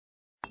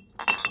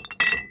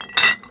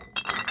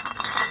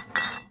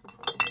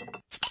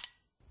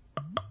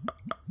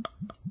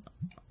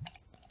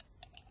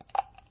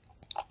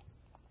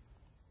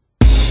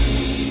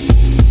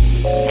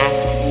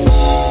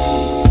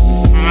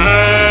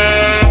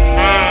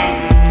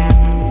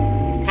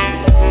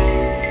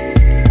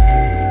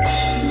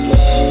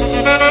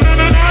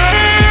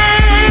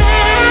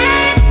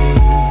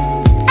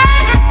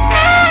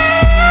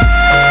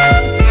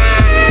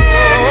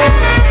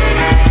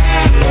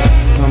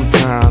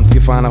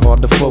find it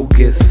hard to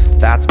focus.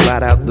 Thoughts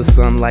blot out the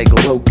sun like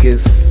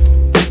locusts.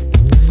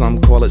 Some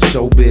call it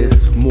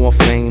showbiz. More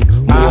fame,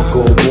 more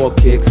gold, more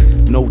kicks.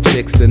 No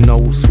chicks and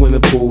no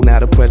swimming pool. Now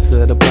the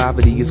pressure of the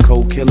poverty is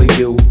cold killing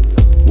you.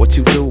 What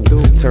you do?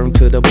 Turn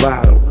to the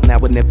bottle. Now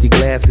an empty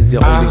glass is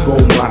your only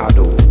role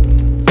model.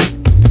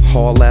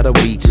 All out of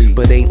reach,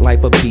 but ain't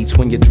life a peach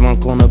when you're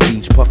drunk on the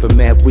beach, puffing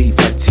mad weed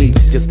like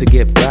cheats just to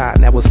get by.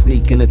 Now we're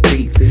sneaking a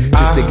thief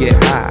just to get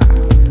high.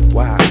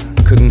 Why?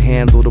 Couldn't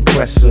handle the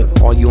pressure.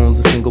 All you own's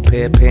a single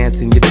pair of pants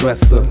in your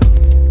dresser.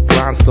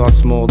 Blinds start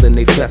small, then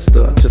they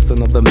fester. Just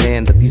another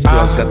man that these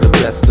drugs got the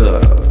best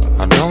of.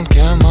 I don't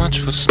care much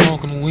for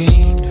smoking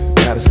weed.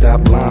 Gotta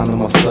stop lying to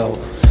myself.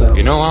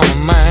 You know I'm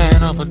a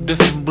man of a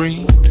different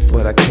breed,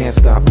 but I can't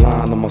stop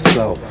lying to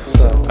myself.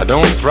 I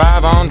don't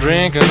thrive on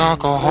drinking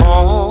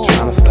alcohol.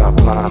 Trying to stop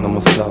lying to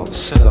myself.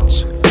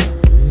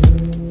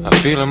 I'm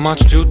feeling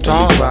much too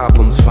tall. Only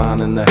problems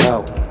finding the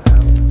help.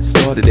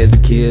 Started as a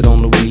kid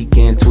on the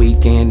weekend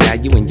tweaking. Now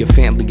you and your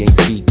family ain't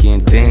speaking.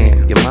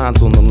 Damn, your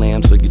mind's on the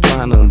lam, so you're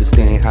trying to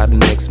understand how the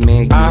next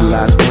man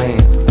utilize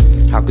plans.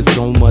 How could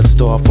so much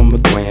start from a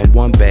grand?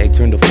 One bag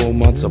turn to 4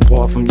 months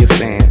apart from your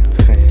fam.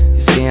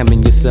 You're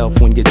scamming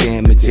yourself when you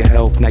damage your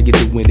health. Now you're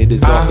doing it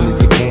as often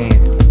as you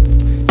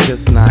can.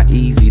 Just not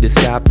easy to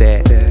stop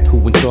that.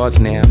 Who in charge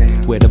now?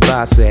 Where the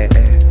boss at?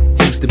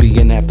 Used to be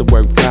an after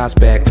work toss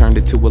back, turned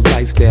it to a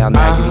lifestyle.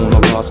 Now you on a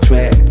lost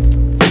track.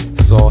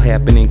 It's all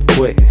happening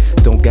quick.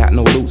 Don't got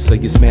no loot, so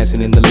you're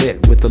smashing in the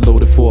lit with a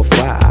loaded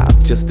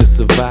 4-5 just to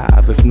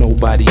survive. If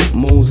nobody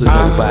moves or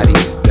nobody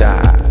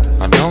dies.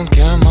 I don't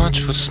care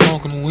much for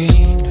smoking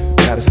weed.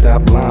 Gotta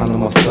stop lying to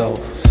myself.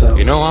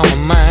 You know I'm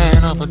a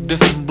man of a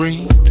different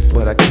breed,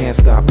 but I can't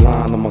stop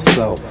lying to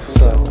myself.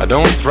 I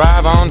don't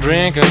thrive on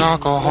drinking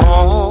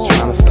alcohol.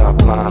 Trying to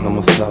stop lying to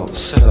myself.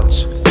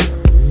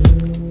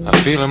 I'm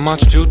feeling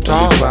much too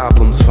tall. Only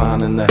problems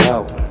finding the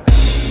help.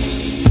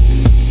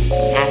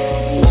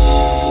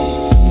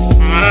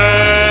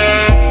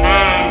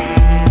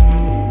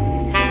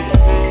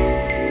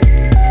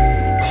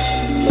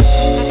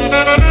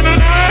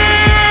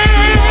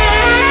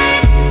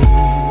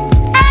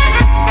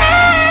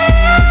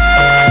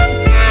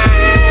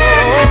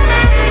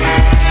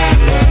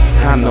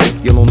 I know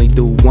you'll only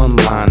do one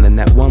line, and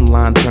that one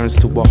line turns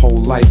to a whole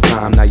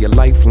lifetime. Now your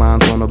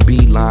lifeline's on a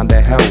beeline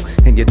to hell,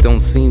 and you don't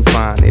seem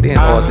fine. It ain't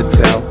hard to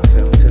tell.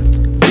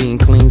 Being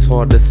clean's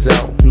hard to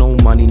sell. No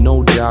money,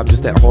 no job,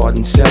 just that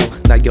hardened shell.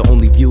 Now your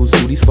only views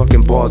through these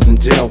fucking bars in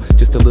jail.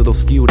 Just a little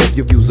skewed up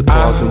your views of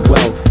cars and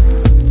wealth.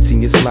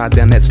 Seen you slide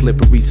down that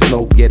slippery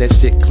slope. Yeah, that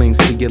shit clings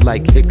to you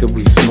like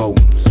hickory smoke.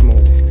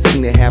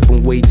 Seen it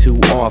happen way too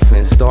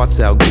often. Starts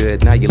out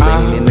good, now you're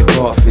laying in the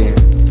coffin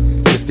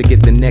just to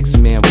get the next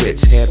man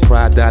rich. Had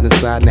pride died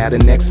inside, now the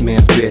next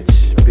man's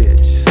bitch.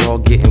 It's all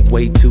getting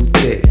way too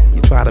thick.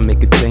 You try to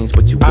make a change,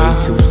 but you way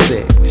too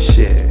sick.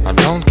 Shit. I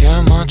don't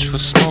care much for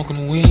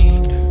smoking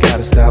weed.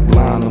 Gotta stop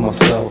lying to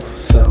myself.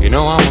 You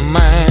know I'm a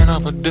man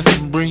of a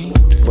different breed,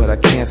 but I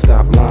can't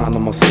stop lying to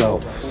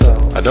myself.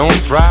 I don't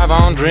thrive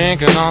on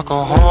drinking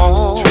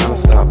alcohol. Trying to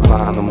stop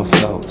lying to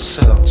myself.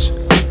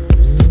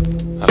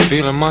 I'm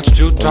feeling much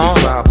too tall.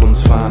 Only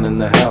problems finding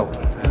the help.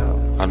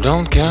 I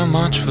don't care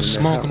much for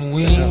smoking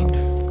weed.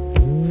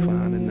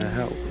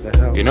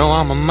 You know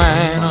I'm a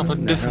man of a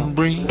different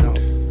breed.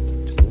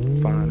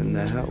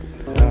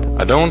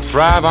 I don't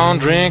thrive on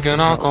drinking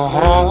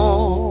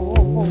alcohol.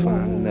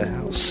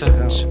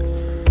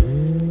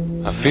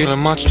 I'm feeling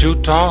much too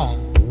tall.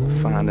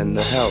 Finding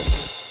the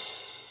help.